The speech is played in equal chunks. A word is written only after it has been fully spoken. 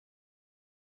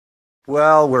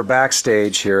Well, we're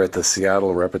backstage here at the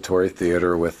Seattle Repertory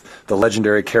Theater with the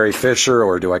legendary Carrie Fisher,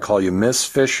 or do I call you Miss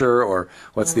Fisher, or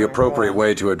what's the appropriate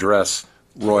way to address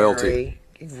royalty?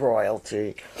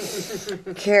 Royalty.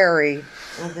 Carrie,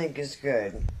 I think is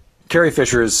good. Carrie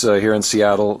Fisher is here in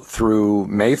Seattle through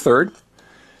May 3rd,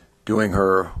 doing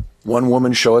her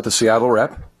one-woman show at the Seattle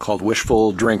Rep called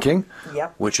Wishful Drinking,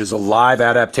 which is a live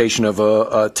adaptation of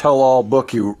a tell-all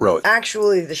book you wrote.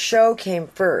 Actually, the show came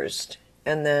first,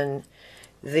 and then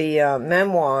the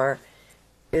memoir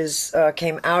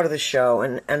came out of the show,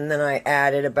 and then I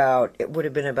added it would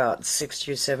have been about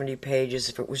 60 or 70 pages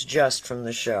if it was just from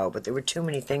the show, but there were too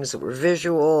many things that were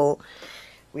visual.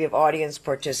 We have audience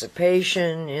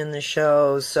participation in the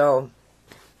show, so,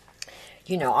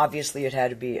 obviously it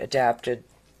had to be adapted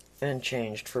and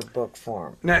changed for book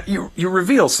form. Now, you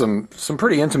reveal some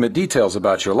pretty intimate details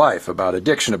about your life, about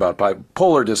addiction, about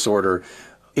bipolar disorder.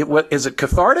 Is it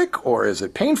cathartic or is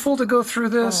it painful to go through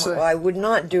this? Well, I would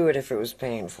not do it if it was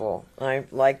painful. I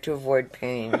like to avoid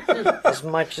pain as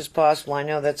much as possible. I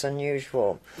know that's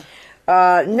unusual.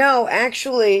 No,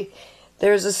 actually,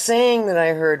 there's a saying that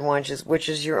I heard once, which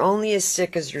is you're only as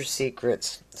sick as your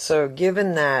secrets. So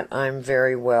given that, I'm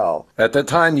very well. At that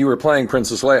time you were playing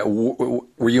Princess Leia,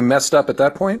 were you messed up at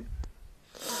that point?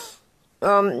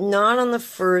 Not on the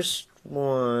first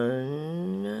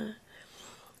one.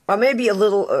 Maybe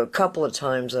a couple of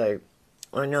times I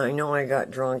know I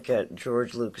got drunk at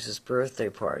George Lucas's birthday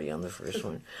party on the first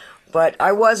one. But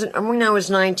I wasn't, I was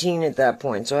 19 at that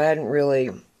point, so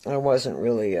I wasn't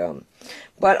really,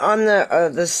 but on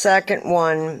the second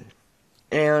one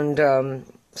and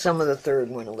some of the third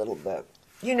one a little bit.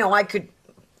 I could.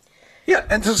 Yeah,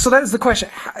 and so that is the question.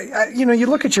 You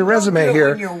look at your resume here.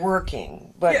 When you're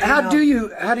working, but yeah, how do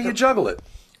you juggle it?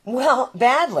 Well,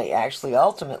 badly, actually,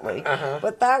 ultimately.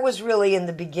 But that was really in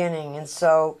the beginning, and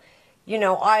so,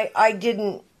 I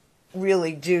didn't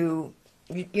really do,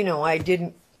 I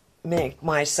didn't make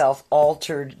myself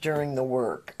altered during the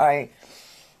work.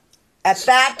 At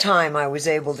that time, I was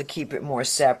able to keep it more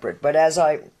separate, but as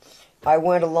I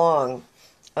went along,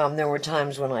 there were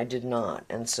times when I did not,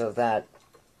 and so that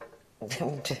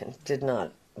did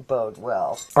not bode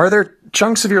well. Are there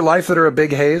chunks of your life that are a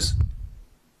big haze?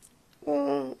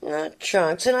 Not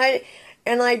chunks, and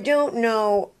I don't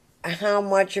know how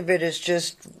much of it is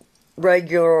just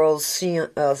regular old senior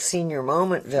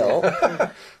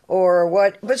momentville, or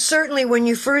what. But certainly, when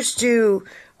you first do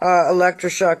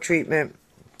electroshock treatment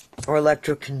or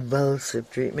electroconvulsive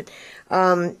treatment,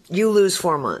 you lose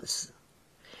 4 months.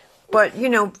 But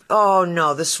oh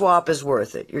no, the swap is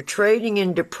worth it. You're trading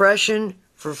in depression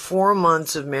for 4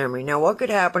 months of memory. Now, what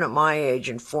could happen at my age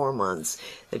in 4 months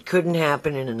that couldn't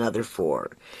happen in another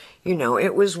 4?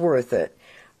 It was worth it.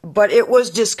 But it was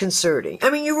disconcerting.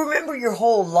 I mean, you remember your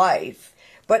whole life,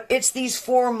 but it's these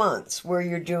 4 months where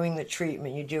you're doing the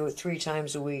treatment. You do it 3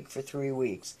 times a week for 3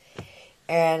 weeks.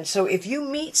 And so if you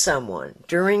meet someone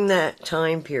during that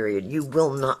time period, you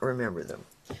will not remember them.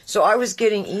 So I was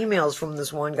getting emails from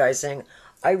this one guy saying,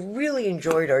 I really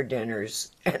enjoyed our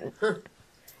dinners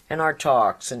and our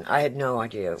talks, and I had no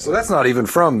idea. So that's not even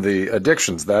from the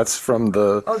addictions. That's from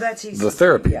the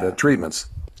therapy, the treatments.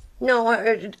 No,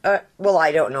 well,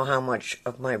 I don't know how much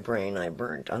of my brain I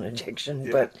burnt on addiction,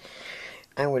 but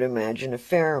I would imagine a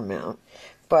fair amount.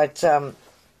 But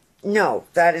no,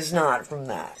 that is not from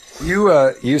that.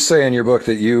 You say in your book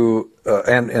that you,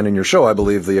 and in your show, I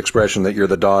believe, the expression that you're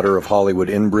the daughter of Hollywood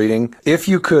inbreeding. If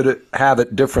you could have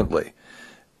it differently,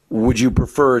 would you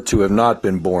prefer to have not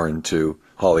been born to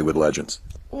Hollywood legends?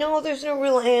 No, there's no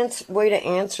real way to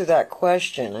answer that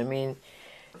question. I mean,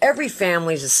 every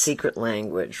family's a secret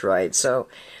language, right? So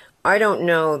I don't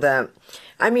know that.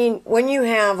 I mean, when you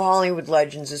have Hollywood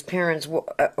legends as parents,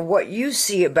 what you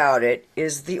see about it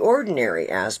is the ordinary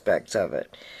aspects of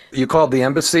it. You called the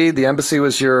embassy? The embassy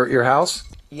was your house?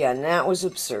 Yeah, and that was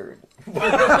absurd.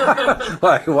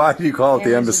 Why do you call it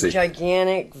the embassy? It was a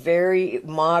gigantic, very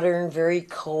modern, very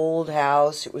cold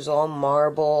house. It was all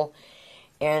marble,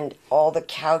 and all the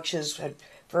couches had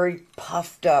very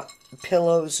puffed up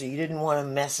pillows, so you didn't want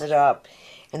to mess it up.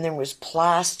 And there was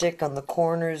plastic on the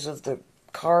corners of the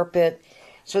carpet.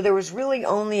 So there was really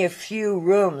only a few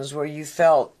rooms where you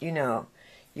felt,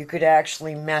 you could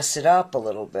actually mess it up a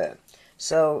little bit.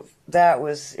 So it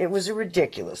was a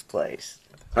ridiculous place.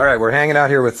 All right, we're hanging out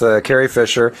here with Carrie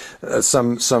Fisher.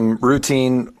 Some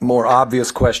routine, more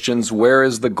obvious questions. Where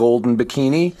is the golden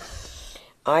bikini?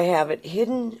 I have it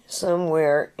hidden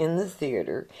somewhere in the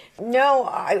theater. No,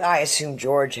 I assume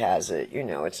George has it.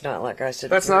 It's not like I said.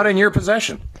 That's not in your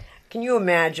possession. Can you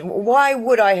imagine? Why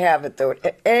would I have it, though?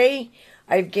 A,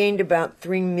 I've gained about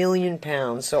 3 million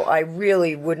pounds, so I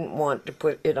really wouldn't want to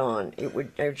put it on. I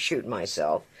would shoot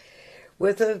myself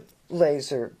with a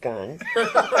laser gun.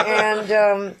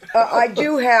 And I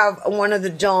do have one of the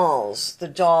dolls, the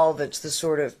doll that's the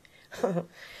sort of...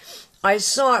 I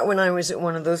saw it when I was at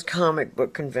one of those comic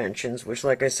book conventions, which,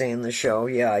 like I say in the show,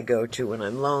 yeah, I go to when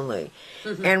I'm lonely.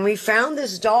 And we found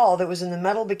this doll that was in the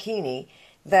metal bikini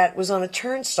that was on a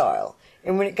turnstile.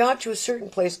 And when it got to a certain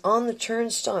place on the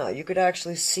turnstile, you could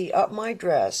actually see up my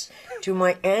dress to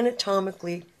my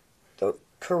anatomically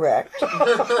correct,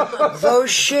 though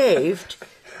shaved,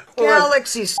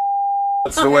 galaxy.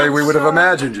 That's the way we would have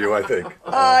imagined you, I think.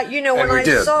 You know, when I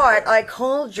saw it, I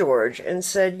called George and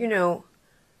said, you know,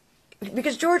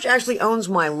 because George actually owns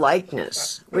my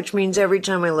likeness, which means every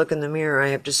time I look in the mirror, I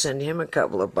have to send him a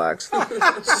couple of bucks.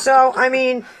 So, I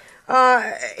mean,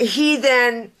 he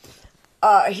then,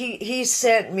 he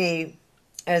sent me,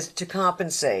 as to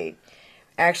compensate,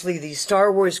 actually the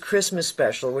Star Wars Christmas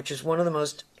special, which is one of the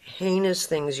most heinous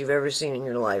things you've ever seen in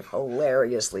your life.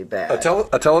 Hilariously bad.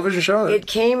 A television show? It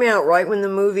came out right when the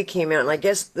movie came out, and I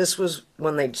guess this was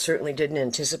when they certainly didn't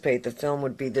anticipate the film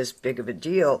would be this big of a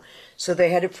deal. So they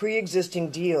had a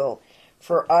pre-existing deal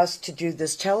for us to do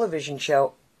this television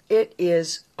show. It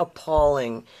is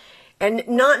appalling. And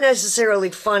not necessarily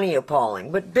funny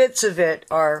appalling, but bits of it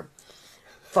are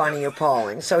funny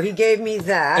appalling. So he gave me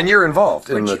that. And you're involved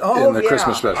in the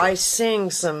Christmas special. I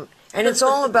sing some... And it's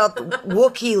all about the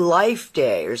Wookiee Life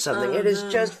Day or something. It is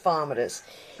just vomitous.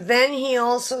 Then he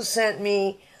also sent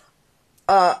me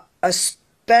a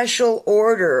special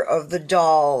order of the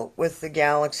doll with the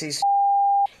galaxies.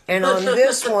 And on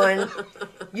this one,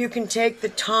 you can take the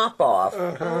top off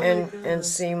and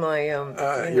see my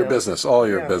your business, all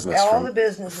your business. All the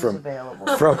business is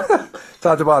available from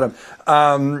top to bottom.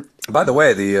 By the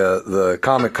way, the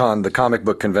Comic-Con, the comic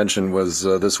book convention was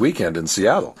this weekend in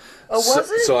Seattle. Oh,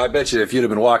 was it? So I bet you if you'd have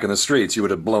been walking the streets, you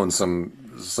would have blown some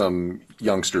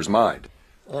youngster's mind.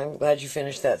 I'm glad you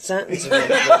finished that sentence.